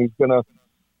up, and he's gonna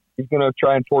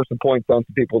try and force some points on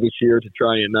some people this year to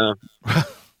try and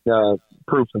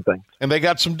prove some things. And they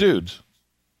got some dudes.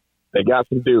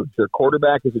 Their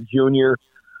quarterback is a junior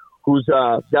who's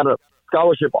got a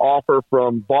scholarship offer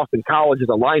from Boston College as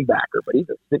a linebacker, but he's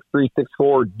a 6'3",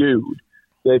 6'4" dude.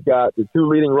 They've got the 2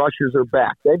 leading rushers are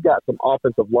back. They've got some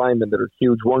offensive linemen that are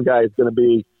huge. One guy is going to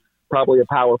be probably a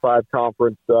Power 5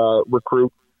 conference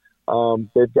recruit.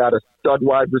 They've got a stud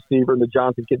wide receiver in the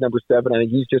Johnson kid, number 7. I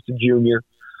think he's just a junior.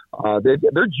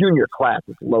 Their junior class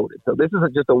is loaded. So this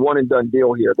isn't just a one and done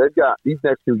deal here. They've got these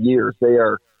next 2 years. They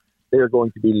are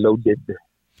going to be loaded.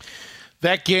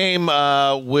 That game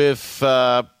with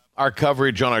our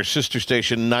coverage on our sister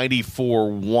station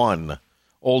 94.1,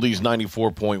 Oldies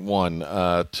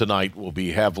 94.1 tonight will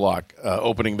be Havelock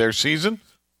opening their season.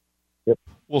 Yep.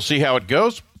 We'll see how it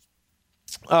goes.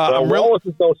 Wallace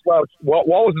is no slouch.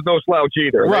 Wallace is no slouch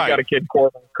either. Right. They got a kid,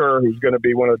 Corbin Kerr, who's going to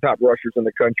be one of the top rushers in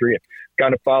the country, and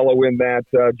kind of follow in that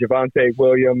Javonte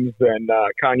Williams and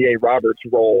Kanye Roberts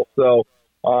role. So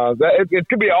it's going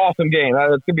to be an awesome game. It's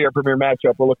going to be our premier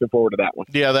matchup. We're looking forward to that one.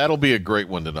 Yeah, that'll be a great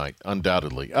one tonight,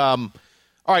 undoubtedly.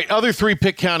 All right, other 3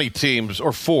 Pitt County teams,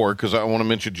 or 4, because I want to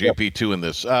mention JP2 in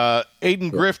this.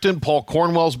 Aiden Grifton, Paul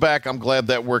Cornwell's back. I'm glad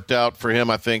that worked out for him.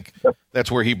 I think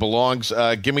that's where he belongs.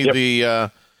 Give me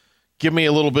a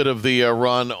little bit of the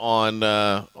run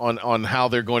on how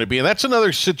they're going to be. And that's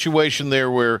another situation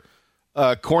there where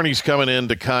Corny's coming in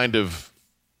to kind of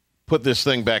put this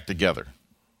thing back together.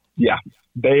 Yeah.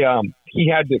 He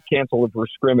had to cancel the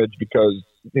first scrimmage because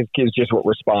his kids just weren't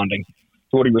responding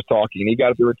to what he was talking. He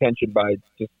got their attention by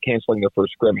just canceling their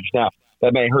first scrimmage. Now,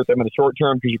 that may hurt them in the short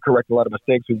term because you correct a lot of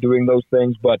mistakes with doing those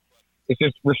things, but it's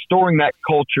just restoring that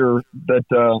culture that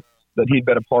he'd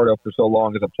been a part of for so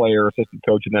long as a player, assistant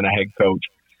coach, and then a head coach.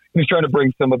 He's trying to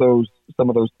bring some of those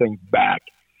things back.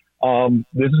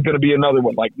 This is going to be another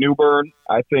one. Like New Bern,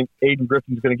 I think Aiden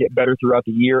Griffin's going to get better throughout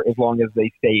the year as long as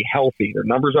they stay healthy. Their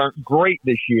numbers aren't great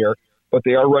this year, but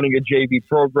they are running a JV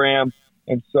program,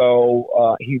 and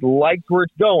so he likes where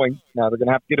it's going. Now, they're going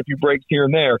to have to get a few breaks here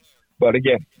and there, but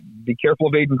again, be careful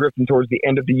of Aiden Griffin towards the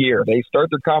end of the year. They start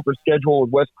their conference schedule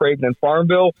with West Craven and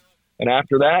Farmville, and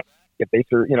after that, if they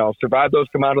survive those,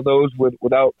 come out of those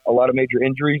without a lot of major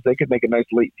injuries, they could make a nice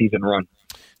late season run.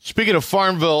 Speaking of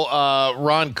Farmville,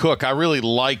 Ron Cook, I really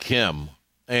like him,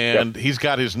 and he's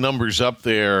got his numbers up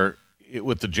there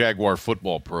with the Jaguar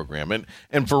football program.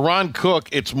 And for Ron Cook,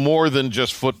 it's more than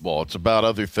just football. It's about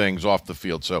other things off the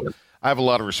field. So I have a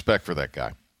lot of respect for that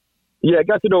guy. Yeah, I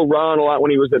got to know Ron a lot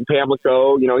when he was in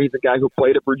Pamlico. He's a guy who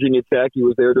played at Virginia Tech. He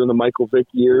was there during the Michael Vick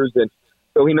years, and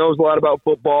so he knows a lot about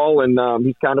football, and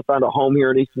he's kind of found a home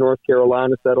here in Eastern North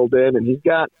Carolina, settled in, and he's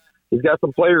got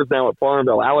some players now at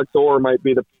Farmville. Alex Orr might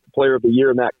be the player of the year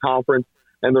in that conference,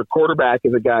 and their quarterback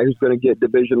is a guy who's going to get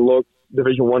Division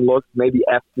I looks, maybe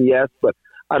FCS, but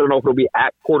I don't know if it'll be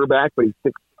at quarterback, but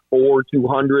he's 6'4",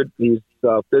 200. He's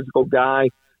a physical guy,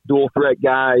 dual threat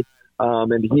guy,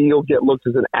 and he'll get looks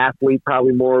as an athlete,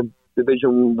 probably more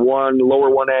Division I, lower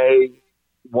 1A,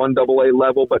 1AA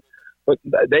level, but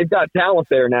they've got talent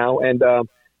there now, and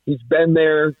he's been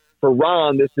there for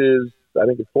Ron. This is, I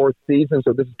think, his 4th season,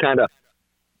 so this is kind of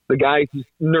the guys he's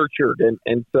nurtured,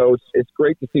 and so it's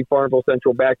great to see Farmville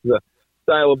Central back to the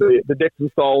style of the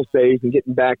Dixon Sauls days and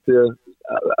getting back to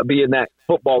being that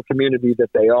football community that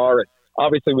they are. And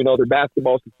obviously, we know their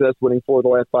basketball success, winning 4 of the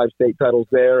last 5 state titles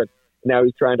there, and now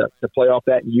he's trying to play off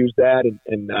that and use that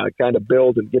and kind of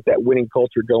build and get that winning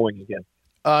culture going again.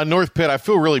 North Pitt, I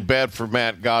feel really bad for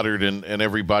Matt Goddard and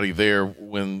everybody there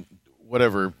when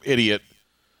whatever idiot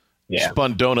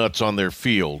spun donuts on their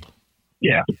field.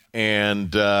 Yeah.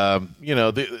 And, they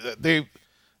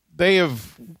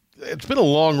have – it's been a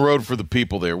long road for the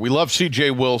people there. We love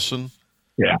C.J. Wilson.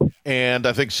 Yeah. And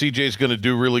I think C.J.'s going to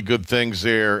do really good things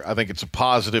there. I think it's a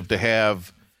positive to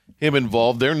have him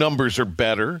involved. Their numbers are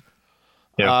better.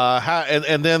 Yeah.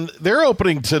 And then they're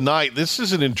opening tonight. This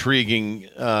is an intriguing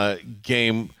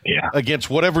game against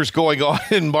whatever's going on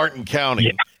in Martin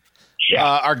County.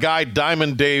 Our guy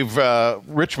Diamond Dave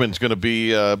Richmond's going to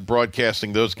be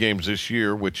broadcasting those games this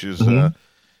year, which is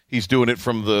he's doing it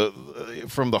from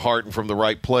the heart and from the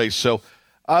right place. So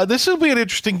this will be an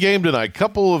interesting game tonight.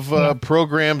 Couple of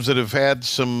programs that have had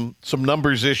some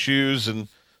numbers issues and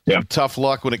some tough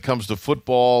luck when it comes to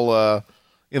football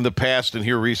in the past and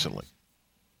here recently.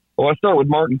 Well, let's start with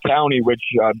Martin County, which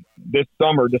this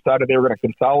summer decided they were going to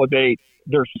consolidate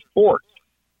their sports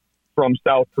from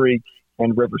South Creek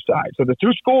and Riverside. So the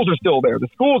two schools are still there. The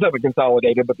schools haven't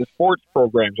consolidated, but the sports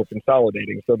programs are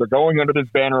consolidating. So they're going under this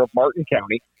banner of Martin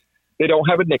County. They don't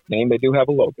have a nickname. They do have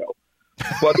a logo.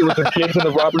 But there were some kids in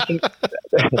the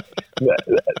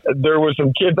there were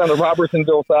some kids on the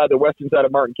Robertsonville side, the western side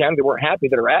of Martin County, that weren't happy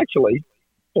that are actually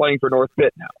playing for North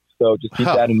Pitt now. So just keep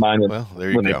that in mind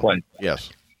when they play.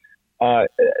 Yes.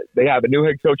 They have a new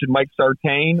head coach in Mike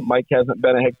Sartain. Mike hasn't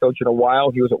been a head coach in a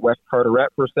while. He was at West Carteret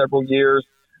for several years,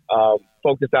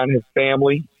 focused on his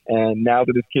family. And now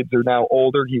that his kids are now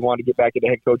older, he wanted to get back into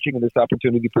head coaching, and this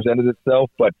opportunity presented itself.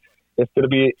 But it's going to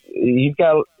be – he's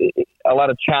got a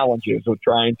lot of challenges with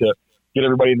trying to get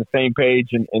everybody on the same page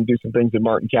and do some things in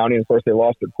Martin County. And, of course, they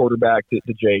lost their quarterback to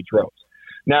J.H. Rose.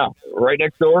 Now, right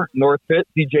next door, North Pitt,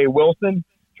 C.J. Wilson,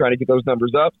 trying to get those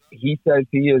numbers up. He says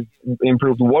he has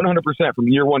improved 100% from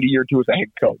year one to year two as a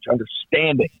head coach,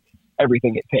 understanding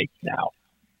everything it takes now.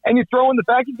 And you throw in the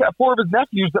fact he's got 4 of his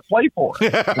nephews that play for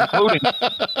him,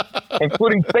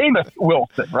 including Famous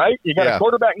Wilson, right? You got a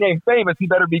quarterback named Famous, he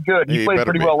better be good. He played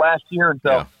pretty well last year. And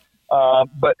so,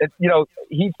 but,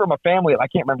 he's from a family, I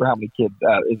can't remember how many kids,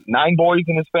 9 boys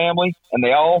in his family, and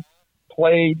they all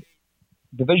played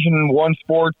Division I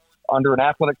sports under an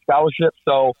athletic scholarship.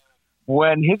 So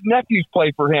when his nephews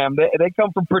play for him, they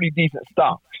come from pretty decent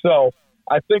stock. So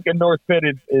I think North Pitt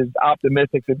is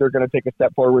optimistic that they're going to take a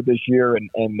step forward this year and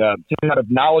just out of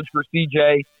knowledge for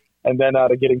CJ and then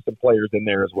out of getting some players in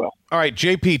there as well. All right,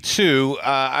 JP2,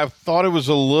 I thought it was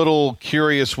a little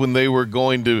curious when they were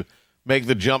going to make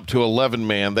the jump to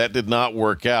 11-man. That did not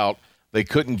work out. They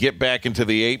couldn't get back into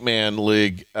the 8-man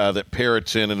league that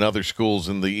Parrott's in and other schools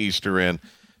in the East are in.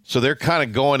 So they're kind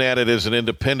of going at it as an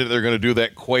independent. They're going to do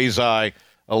that quasi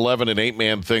 11 and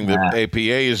 8-man thing that APA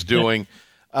is doing.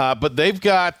 But they've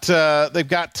got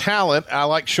talent. I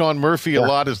like Sean Murphy a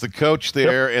lot as the coach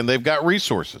there, and they've got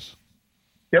resources.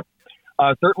 Yep.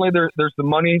 Certainly there's the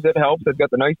money that helps. They've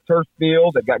got the nice turf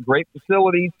field. They've got great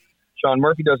facilities. Sean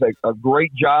Murphy does a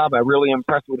great job. I'm really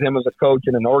impressed with him as a coach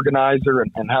and an organizer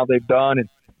and how they've done.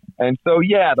 And so,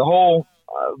 the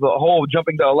whole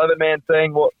jumping to 11-man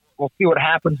thing, we'll see what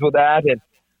happens with that.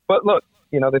 But look,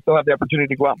 they still have the opportunity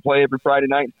to go out and play every Friday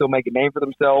night and still make a name for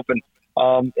themselves. And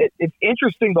it's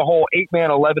interesting, the whole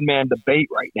 8-man, 11-man debate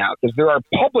right now, because there are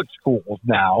public schools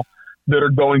now that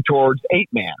are going towards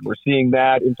 8-man. We're seeing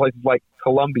that in places like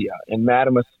Columbia and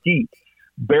Mattamuskeet.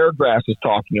 Beargrass is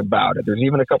talking about it. There's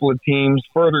even a couple of teams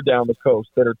further down the coast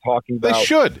that are talking about they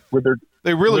should.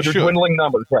 They really should. Dwindling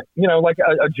numbers, right? Like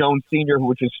a Jones Senior,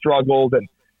 which has struggled.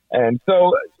 And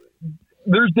so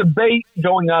there's debate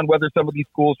going on whether some of these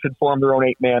schools should form their own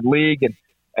 8-man league.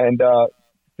 And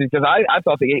because I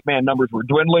thought the 8-man numbers were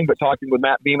dwindling, but talking with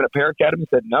Matt Beeman at Parrott Academy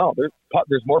said, no,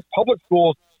 there's more public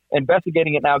schools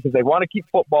investigating it now because they want to keep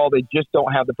football. They just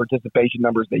don't have the participation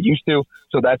numbers they used to.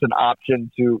 So that's an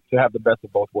option to have the best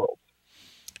of both worlds.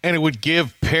 And it would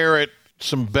give Parrott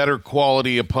some better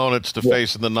quality opponents to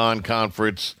face in the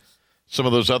non-conference, some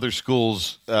of those other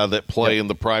schools that play in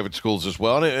the private schools as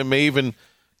well. And it may even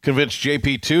convince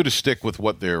JP2 to stick with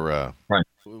what they're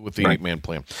with the 8-man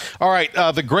plan. All right,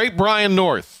 the great Brian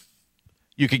North.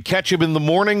 You can catch him in the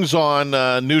mornings on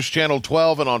News Channel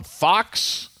 12 and on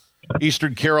Fox,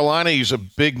 Eastern Carolina. He's a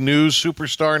big news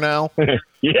superstar now.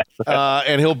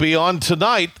 And he'll be on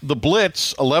tonight, The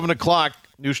Blitz, 11 o'clock,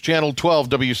 News Channel 12,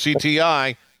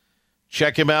 WCTI.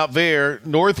 Check him out there.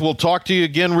 North, we'll talk to you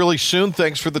again really soon.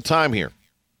 Thanks for the time here.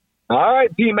 All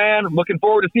right, P-Man. I'm looking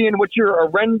forward to seeing what your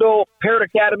Arendelle Parrott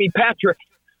Academy Patrick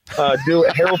do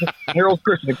at Harold's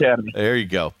Christian Academy. There you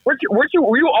go. Were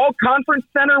you all conference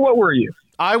center? What were you?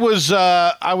 I was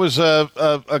a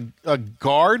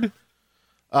guard,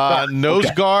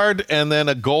 nose guard, and then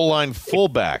a goal line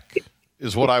fullback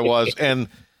is what I was. And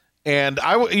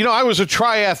I was a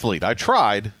triathlete. I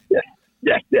tried.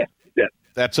 Yeah.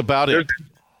 That's about it.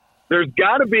 There's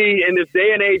got to be, in this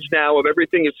day and age now of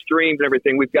everything is streamed and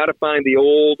everything, we've got to find the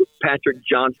old Patrick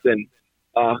Johnson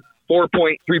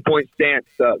 4-point, 3-point stance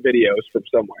videos from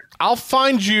somewhere. I'll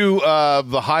find you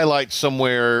the highlights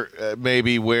somewhere,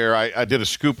 maybe, where I did a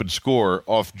scoop and score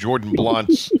off Jordan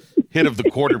Blunt's hit of the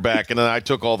quarterback, and then I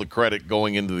took all the credit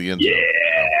going into the end zone.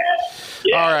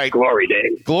 Yeah, all right. Glory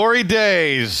days. Glory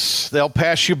days. They'll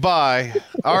pass you by.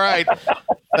 All right.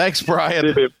 Thanks,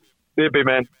 Brian. Zippy,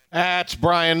 man. That's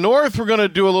Brian North. We're going to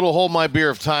do a little Hold My Beer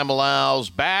if time allows.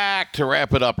 Back to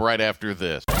wrap it up right after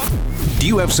this. Do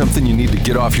you have something you need to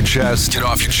get off your chest? Get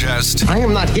off your chest. I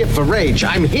am not here for rage.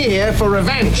 I'm here for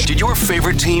revenge. Did your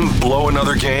favorite team blow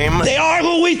another game? They are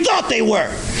who we thought they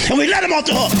were, and we let them off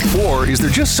the hook. Or is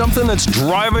there just something that's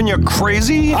driving you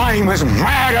crazy? I'm as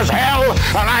mad as hell,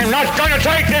 and I'm not going to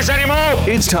take this anymore.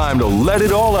 It's time to let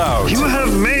it all out. You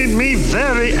have made me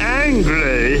very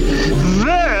angry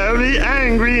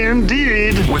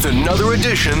indeed. With another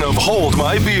edition of Hold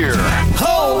My Beer.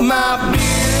 Hold my beer.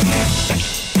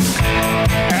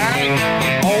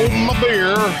 Hold my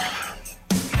beer.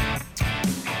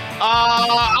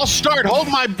 I'll start. Hold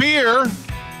my beer.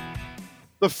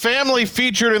 The family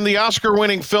featured in the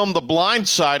Oscar-winning film The Blind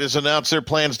Side has announced their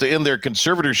plans to end their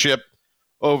conservatorship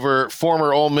over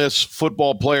former Ole Miss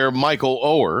football player Michael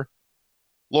Oher.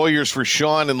 Lawyers for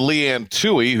Sean and Leanne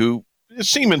Toohey, who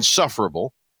seem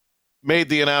insufferable, made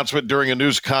the announcement during a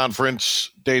news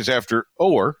conference days after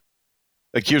Oher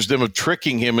accused them of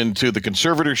tricking him into the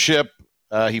conservatorship.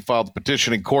 He filed a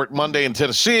petition in court Monday in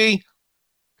Tennessee.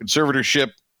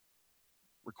 Conservatorship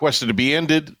requested to be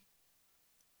ended.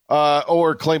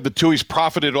 Oher claimed the Tooheys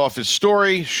profited off his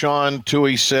story. Sean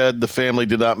Toohey said the family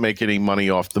did not make any money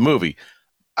off the movie.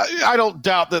 I don't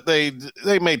doubt that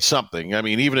they made something. I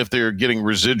mean, even if they're getting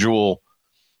residual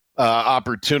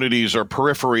opportunities or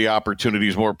periphery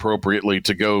opportunities, more appropriately,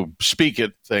 to go speak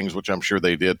at things, which I'm sure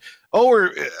they did. Oher,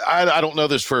 I don't know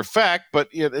this for a fact,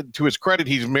 but to his credit,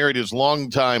 he's married his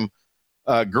longtime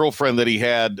girlfriend that he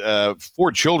had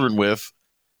 4 children with,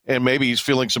 and maybe he's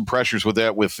feeling some pressures with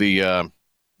that with the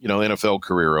NFL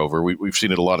career over. We've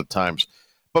seen it a lot of times.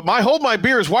 But my Hold My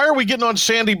Beer is, why are we getting on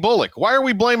Sandy Bullock? Why are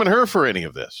we blaming her for any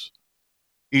of this?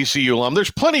 ECU alum.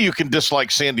 There's plenty you can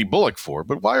dislike Sandy Bullock for,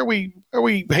 but why are we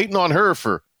hating on her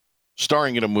for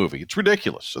starring in a movie? It's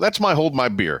ridiculous. So that's my Hold My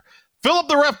Beer. Philip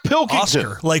the Ref Pilkington.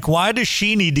 Oscar. Like, why does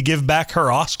she need to give back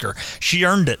her Oscar? She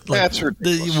earned it. Like, that's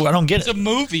ridiculous. I don't get it. It's a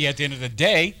movie at the end of the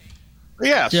day.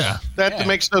 Yes. Yeah. That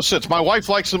makes no sense. My wife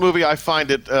likes the movie. I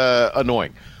find it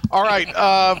annoying. All right,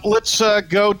 let's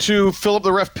go to Philip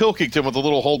the Ref Pilkington with a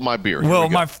little Hold My Beer. Well,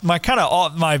 my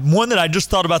one that I just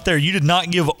thought about there, you did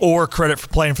not give Oher credit for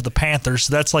playing for the Panthers.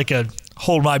 So that's like a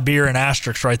Hold My Beer and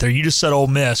asterisk right there. You just said Ole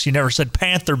Miss. You never said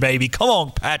Panther, baby. Come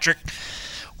on, Patrick.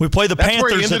 We play the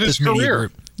Panthers at this media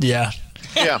group. Yeah.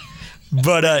 Yeah.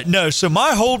 But no, so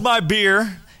my Hold My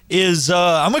Beer is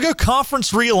I'm going to go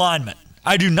conference realignment.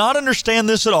 I do not understand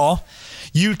this at all.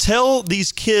 You tell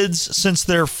these kids since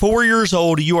they're 4 years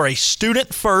old, you are a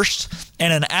student first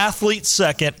and an athlete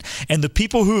second, and the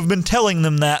people who have been telling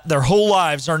them that their whole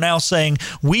lives are now saying,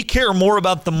 we care more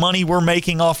about the money we're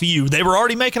making off of you. They were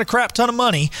already making a crap ton of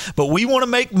money, but we want to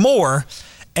make more.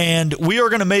 And we are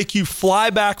going to make you fly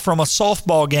back from a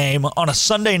softball game on a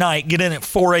Sunday night, get in at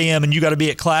 4 a.m., and you got to be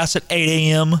at class at 8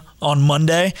 a.m. on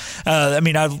Monday.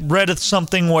 I read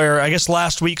something where I guess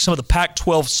last week some of the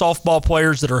Pac-12 softball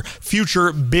players that are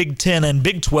future Big Ten and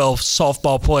Big 12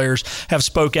 softball players have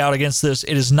spoke out against this.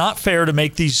 It is not fair to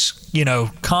make these,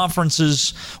 conferences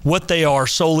what they are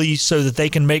solely so that they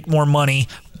can make more money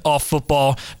off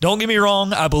football. Don't get me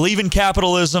wrong, I believe in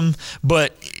capitalism,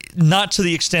 but not to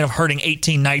the extent of hurting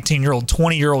 18, 19-year-old,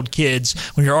 20-year-old kids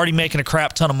when you're already making a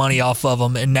crap ton of money off of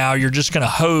them, and now you're just going to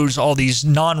hose all these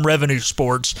non-revenue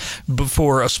sports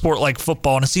for a sport like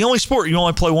football. And it's the only sport you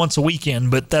only play once a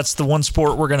weekend, but that's the one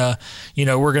sport we're going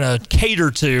to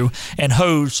cater to and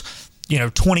hose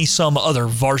 20-some other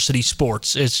varsity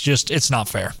sports. It's not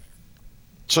fair.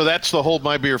 So that's the Hold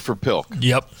My Beer for Pilk.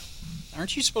 Yep.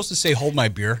 Aren't you supposed to say "Hold My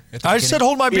Beer"? I said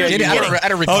 "Hold My Beer." Yeah,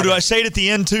 do I say it at the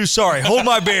end too? Sorry. Hold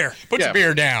my beer. Put your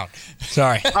beer down.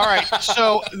 Sorry. All right.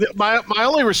 So my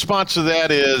only response to that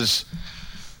is,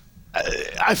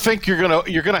 I think you're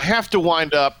gonna have to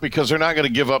wind up, because they're not going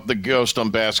to give up the ghost on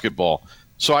basketball.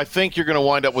 So I think you're going to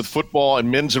wind up with football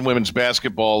and men's and women's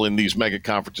basketball in these mega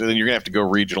conferences, and you're going to have to go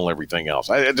regional and everything else.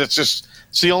 It's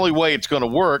the only way it's going to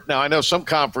work. Now I know some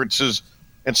conferences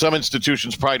and some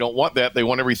institutions probably don't want that. They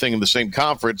want everything in the same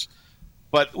conference,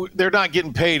 but they're not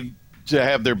getting paid to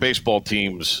have their baseball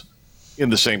teams, in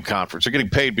the same conference. They're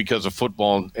getting paid because of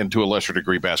football and to a lesser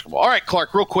degree basketball. All right,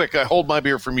 Clark, real quick, I hold my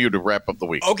beer from you to wrap up the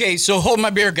week. Okay, so hold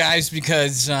my beer, guys,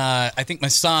 because I think my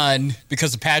son,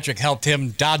 because of Patrick, helped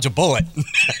him dodge a bullet.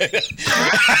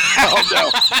 Oh, no.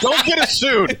 Don't get us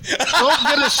sued. Don't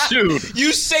get us sued.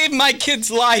 You saved my kid's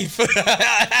life.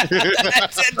 That's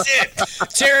it.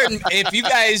 Taryn, if you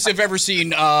guys have ever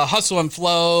seen Hustle and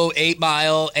Flow, 8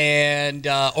 Mile, and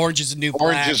Orange is the New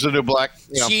Black. Orange is the New Black.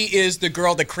 Yeah. She is the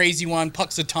girl, the crazy one,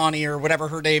 Puxatawny or whatever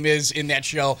her name is in that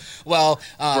show. Well,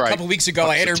 a couple weeks ago,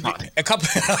 I interviewed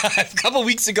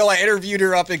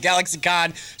her up at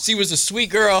GalaxyCon. She was a sweet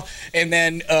girl, and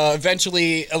then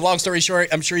eventually, a long story short,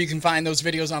 I'm sure you can find those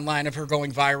videos online of her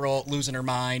going viral, losing her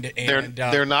mind. And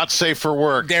they're not safe for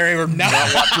work. They're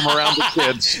not. Watch them around the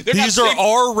kids. These are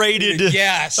R-rated videos.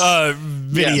 Yes.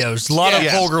 A lot of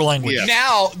vulgar language.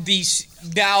 Yes.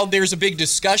 Now there's a big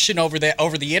discussion over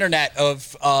the internet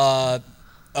of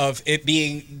it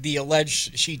being the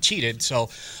alleged she cheated. So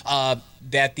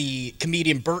that the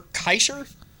comedian Bert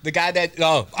Kreischer, the guy that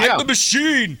I'm the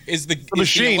machine, is the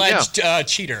alleged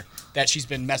cheater that she's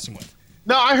been messing with.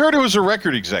 No, I heard it was a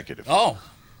record executive. Oh,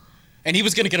 and he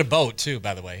was going to get a boat too,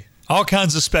 by the way. All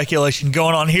kinds of speculation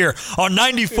going on here on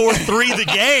 94.3 The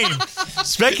Game.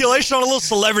 Speculation on a little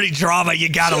celebrity drama. You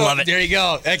got to love it. There you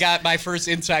go. I got my first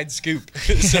inside scoop.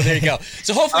 So there you go.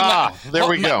 So hopefully there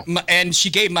we go. And she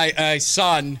gave my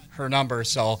son her number.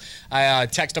 So I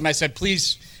texted him. I said,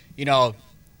 please,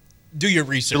 do your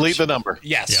research. Delete the number.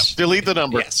 Yes. Yeah. Delete the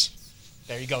number. Yes.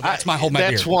 There you go. That's my hold my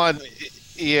beer. That's one.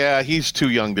 Yeah, he's too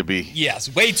young to be.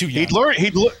 Yes, way too young.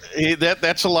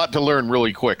 That's a lot to learn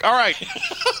really quick. All right,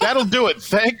 that'll do it.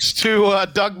 Thanks to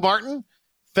Doug Martin.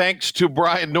 Thanks to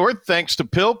Brian North. Thanks to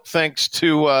Pilp. Thanks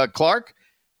to Clark.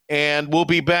 And we'll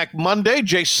be back Monday.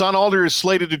 Jay Sunalder is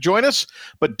slated to join us.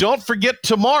 But don't forget,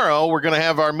 tomorrow we're going to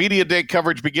have our Media Day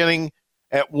coverage beginning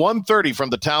at 1:30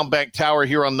 from the Town Bank Tower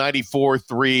here on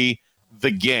 94.3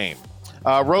 The Game.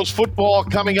 Rose football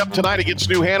coming up tonight against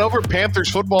New Hanover.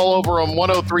 Panthers football over on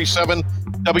 103.7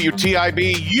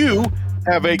 WTIB. You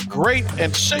have a great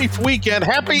and safe weekend.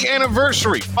 Happy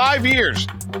anniversary. 5 years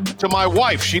to my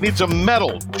wife. She needs a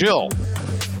medal. Jill.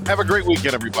 Have a great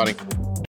weekend, everybody.